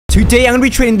Today, I'm going to be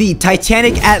trading the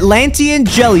Titanic Atlantean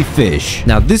jellyfish.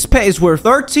 Now, this pet is worth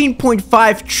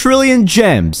 13.5 trillion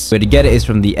gems. The way to get it is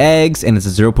from the eggs, and it's a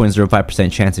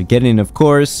 0.05% chance of getting it, of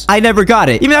course. I never got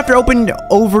it. Even after opening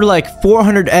over like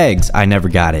 400 eggs, I never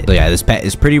got it. So yeah, this pet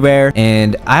is pretty rare,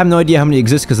 and I have no idea how many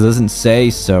exist because it doesn't say,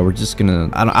 so we're just gonna...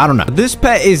 I don't know. This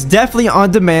pet is definitely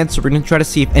on demand, so we're gonna try to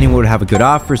see if anyone would have a good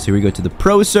offer. So here we go to the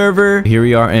pro server. Here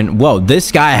we are, and whoa, this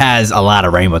guy has a lot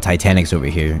of rainbow Titanics over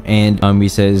here. And he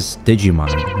says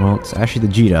Digimon. Well, it's actually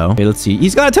the Jito. Okay, let's see.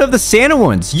 He's got a ton of the Santa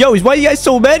ones. Yo, why you guys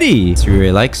so many? So he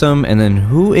really likes them. And then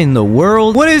who in the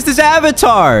world? What is this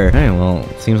avatar? Okay, well,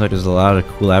 it seems like there's a lot of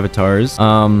cool avatars.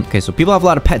 Okay, so people have a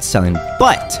lot of pets selling,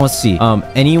 but let's see.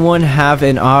 Anyone have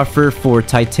an offer for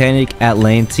Titanic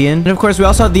Atlantean? And of course, we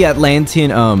also have the Atlantean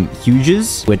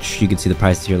huges, which you can see the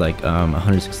price here, like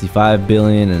 165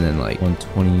 billion and then like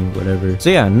 120 whatever. So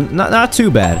yeah, not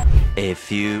too bad. A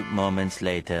few moments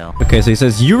later. Okay, so he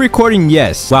says, you recording?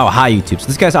 Yes. Wow, hi YouTube. So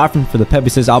this guy's offering for the pet. He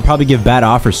says, I'll probably give bad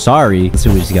offer. Sorry. Let's see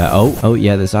what he's got. Oh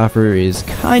yeah, this offer is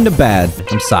kind of bad.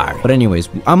 I'm sorry. But anyways,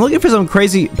 I'm looking for some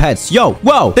crazy pets. Yo,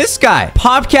 whoa, this guy,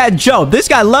 Popcat Joe. This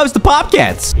guy loves the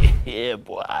Popcats. Yeah,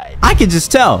 boy. I can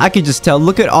just tell.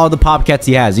 Look at all the Popcats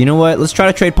he has. You know what? Let's try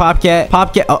to trade Popcat.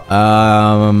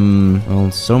 Oh,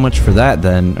 well, so much for that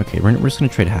then. Okay, we're just gonna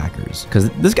trade hackers because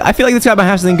this guy, I feel like this guy might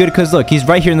have something good because look, he's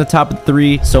right here in the top of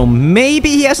 3. So maybe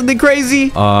he has something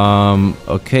crazy.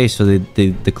 Okay, so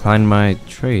they declined my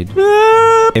trade.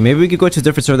 Okay, maybe we could go to a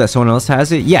different server that someone else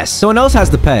has it. Yes, someone else has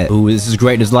the pet. Ooh, this is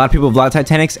great. There's a lot of people with a lot of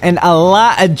Titanics and a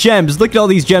lot of gems. Look at all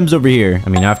these gems over here. I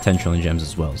mean, I have 10 trillion gems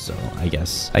as well, so I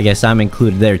guess I'm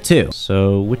included there too.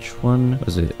 So which one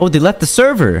was it? Oh, they left the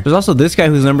server. There's also this guy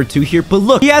who's number 2 here, but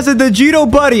look, he has a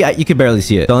Digito buddy. You can barely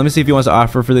see it. So let me see if he wants to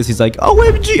offer for this. He's like, oh,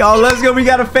 MG. Oh, let's go. We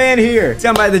got a fan here. He's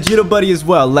got my Digito buddy as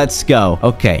well. Let's go.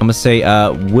 Okay, I'm gonna say,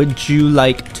 would you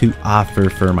like to offer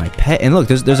for my pet? And look,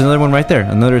 there's another one right there.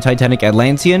 Another Titanic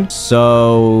Atlantean.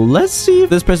 So let's see if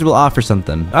this person will offer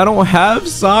something. I don't have,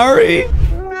 sorry.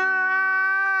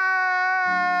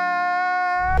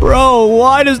 Bro,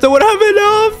 why does no one have an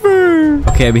offer?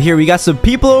 Okay, but here we got some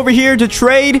people over here to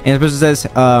trade. And the person says,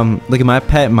 look at my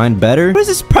pet, mine better. What is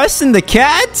this, Preston the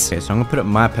cat? Okay, so I'm gonna put up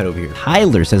my pet over here.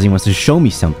 Tyler says he wants to show me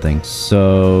something.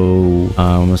 So,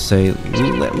 I'm gonna say,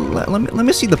 let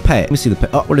me see the pet. Let me see the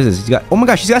pet. Oh, what is this? He's got, oh my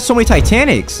gosh, he's got so many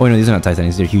Titanics. Oh, no, these are not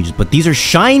Titanics. They're huge, but these are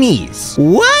shinies.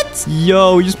 What?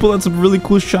 Yo, you just pulled out some really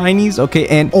cool shinies. Okay,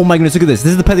 and oh my goodness, look at this.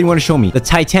 This is the pet that you want to show me. The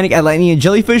Titanic Atlantean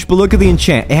jellyfish, but look at the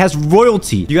enchant. It has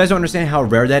royalty. You guys don't understand how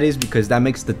rare that is because that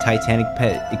makes the Titanic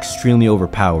pet extremely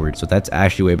overpowered. So that's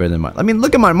actually way better than mine. I mean,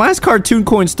 look at mine. Mine's cartoon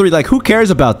coins 3. Like, who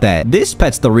cares about that? This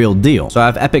pet's the real deal. So I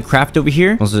have Epic Craft over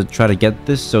here. Let's try to get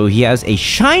this. So he has a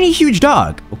shiny huge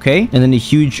dog. Okay. And then a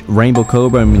huge rainbow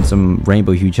cobra. I mean, some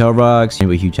rainbow huge hell rocks,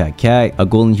 rainbow huge hat cat, a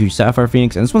golden huge sapphire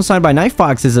phoenix. And this one's signed by Night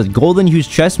Fox is a golden huge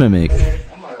chest mimic.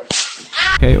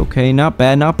 Okay, not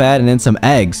bad. And then some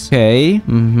eggs. Okay.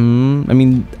 I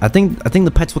mean, I think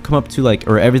the pets will come up to like,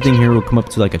 or everything here will come up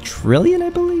to like 1 trillion,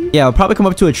 I believe. Yeah, it'll probably come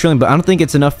up to 1 trillion, but I don't think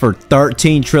it's enough for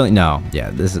 13 trillion. No,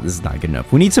 yeah, this is not good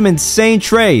enough. We need some insane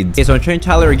trades. Okay, so I'm trading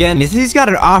Tyler again. He's got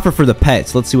an offer for the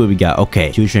pets. Let's see what we got.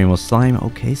 Okay, huge rainbow slime.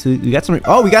 Okay, so we got some.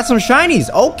 Oh, we got some shinies.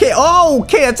 Okay,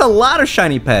 okay, that's a lot of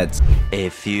shiny pets. A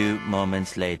few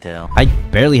moments later. I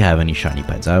barely have any shiny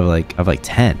pets. I have like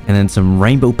 10, and then some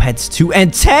rainbow pets too,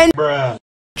 and 10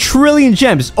 trillion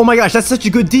gems. Oh my gosh, that's such a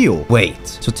good deal. Wait,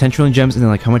 so 10 trillion gems, and then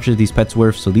like how much are these pets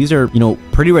worth? So these are, you know,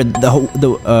 pretty rare.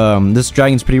 This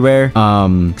dragon's pretty rare.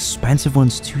 Expensive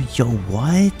ones too. Yo,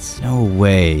 what? No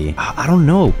way. I don't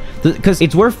know, because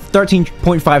it's worth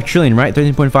 13.5 trillion, right?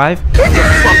 13.5.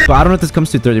 But I don't know if this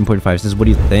comes to 13.5. So what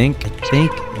do you think? I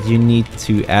think you need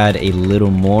to add a little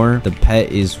more. The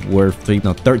pet is worth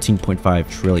 13.5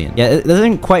 trillion. Yeah, it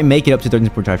doesn't quite make it up to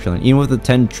 13.5 trillion. Even with the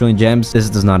 10 trillion gems, this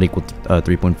does not equal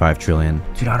 3.5 trillion.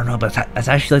 Dude, I don't know, but that's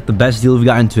actually like the best deal we've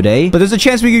gotten today. But there's a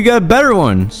chance we could get a better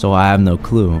one. So I have no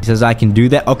clue. He says I can do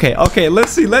that. Okay,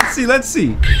 let's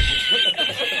see.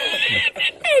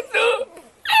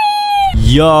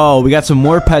 Yo, we got some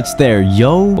more pets there.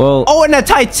 Yo. Well, oh, and the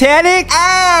Titanic.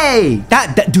 Hey,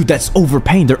 dude, that's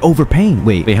overpaying. They're overpaying.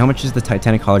 Wait, how much is the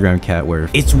Titanic hologram cat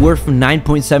worth? It's worth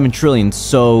 9.7 trillion.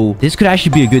 So this could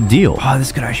actually be a good deal. Oh,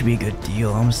 this could actually be a good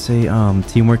deal. I'm gonna say,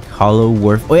 teamwork hollow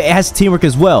worth. Oh, it has teamwork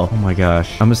as well. Oh my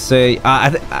gosh. I'm gonna say,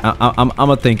 I'm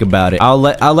gonna think about it. I'll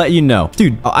let you know,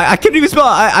 dude. I couldn't even spell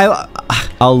it.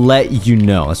 I'll let you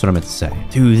know. That's what I meant to say.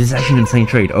 Dude, this is actually an insane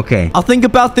trade. Okay, I'll think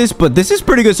about this, but this is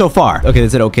pretty good so far. Okay,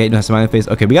 is it okay? No, smiley face.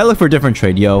 Okay, we gotta look for a different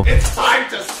trade, yo. It's time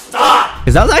to stop!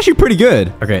 Because that was actually pretty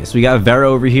good. Okay, so we got Vera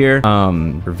over here.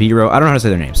 Or Vero. I don't know how to say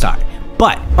their name. Sorry.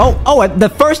 But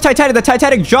the first Titanic, the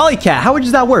Titanic Jolly Cat. How much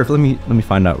is that worth? Let me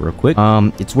find out real quick.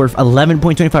 It's worth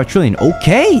 11.25 trillion.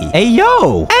 Okay. Hey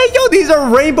yo, these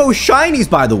are rainbow shinies,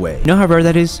 by the way. You know how rare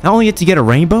that is? Not only get to get a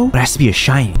rainbow, but it has to be a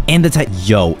shiny. And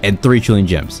and 3 trillion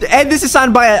gems. And this is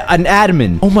signed by an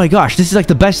admin. Oh my gosh, this is like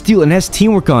the best deal and it has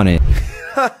teamwork on it.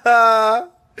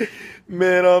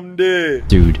 Man, I'm dead.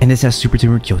 Dude, and this has super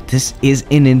teamwork. Yo, this is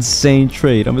an insane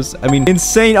trade.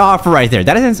 Insane offer right there.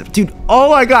 That is, dude.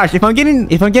 Oh my gosh. If I'm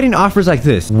getting offers like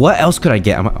this, what else could I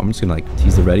get? I'm just gonna like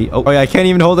tease the ready. Oh yeah, I can't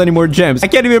even hold any more gems. I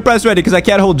can't even press ready because I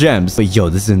can't hold gems. But yo,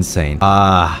 this is insane.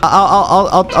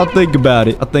 I'll think about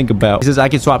it. He says I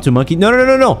can swap to a monkey.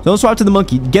 No. Don't swap to the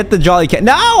monkey. Get the Jolly Cat.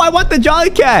 No, I want the Jolly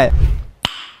Cat.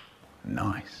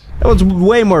 Nice. That was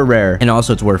way more rare. And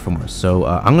also, it's worth more. So,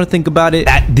 I'm gonna think about it.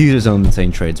 These are some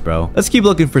insane trades, bro. Let's keep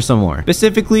looking for some more.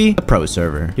 Specifically, the pro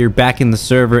server. You're back in the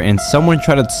server, and someone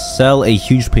tried to sell a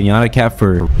huge piñata cat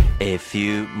for... A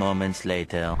few moments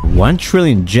later. 1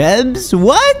 trillion gems?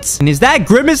 What? And is that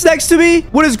Grimace next to me?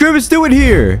 What is Grimace doing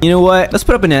here? You know what? Let's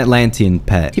put up an Atlantean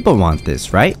pet. People want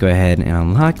this, right? Go ahead and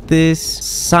unlock this.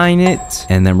 Sign it.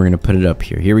 And then we're gonna put it up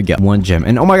here. Here we go. 1 gem.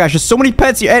 And oh my gosh, there's so many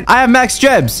pets here. And I have max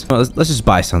gems. Well, let's just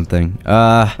buy something.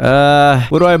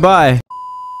 What do I buy?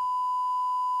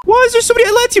 Why is there so many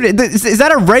Atlantean? Is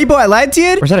that a rainbow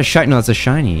Atlantean? Or is that a shiny? No, it's a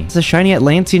shiny. It's a shiny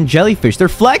Atlantean jellyfish. They're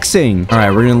flexing. All right,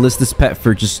 we're gonna list this pet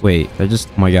for just... Wait, oh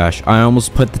my gosh. I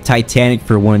almost put the Titanic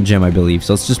for 1 gem, I believe.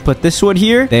 So let's just put this one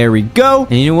here. There we go.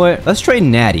 And you know what? Let's trade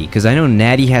Natty, because I know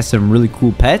Natty has some really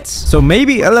cool pets. So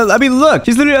maybe... I mean, look.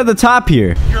 She's literally at the top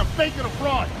here. You're a fake and a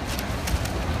fraud.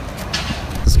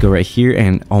 Let's go right here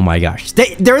and oh my gosh,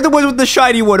 they're the ones with the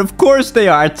shiny one. Of course they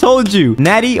are. I told you.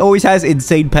 Natty always has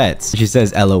insane pets. She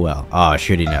says LOL. Oh,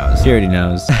 she already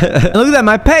knows. And look at that,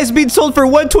 my pet is being sold for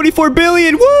 124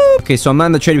 billion. Woo! Okay, so I'm not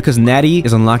in the trade because Natty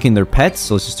is unlocking their pets.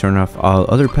 So let's just turn off all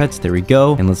other pets. There we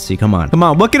go. And let's see. Come on,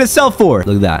 what can it sell for?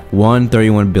 Look at that,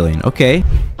 131 billion. Okay.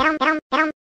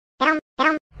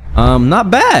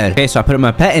 Not bad. Okay, so I put in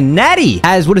my pet and Natty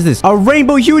has, what is this? A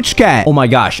rainbow huge cat. Oh my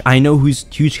gosh, I know whose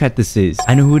huge cat this is.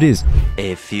 I know who it is.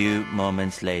 A few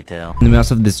moments later. And then we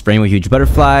also have this rainbow huge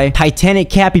butterfly. Titanic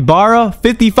capybara.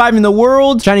 55 in the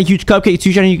world. Shiny huge cupcakes.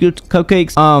 2 shiny huge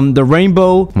cupcakes. The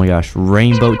rainbow. Oh my gosh,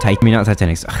 rainbow not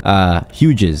Titanics.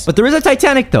 Huges. But there is a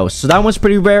Titanic though, so that one's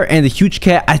pretty rare. And the huge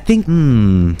cat, I think,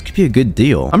 could be a good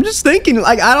deal. I'm just thinking,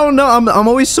 like, I don't know. I'm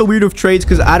always so weird with trades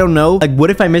because I don't know. Like, what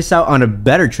if I miss out on a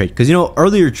better trade? Because, you know,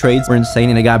 earlier trades were insane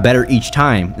and it got better each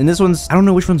time. And this one's, I don't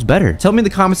know which one's better. Tell me in the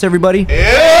comments, everybody.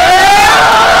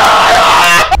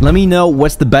 Let me know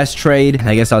what's the best trade.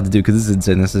 I guess I'll have to do because this is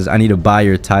insane. I need to buy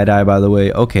your tie-dye, by the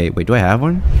way. Okay, wait, do I have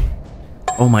one?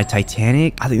 Oh, my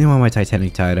Titanic? I think they want my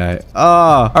Titanic tie-dye. Oh,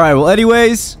 all right. Well,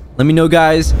 anyways, let me know,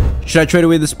 guys. Should I trade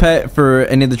away this pet for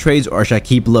any of the trades or should I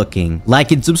keep looking?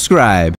 Like and subscribe.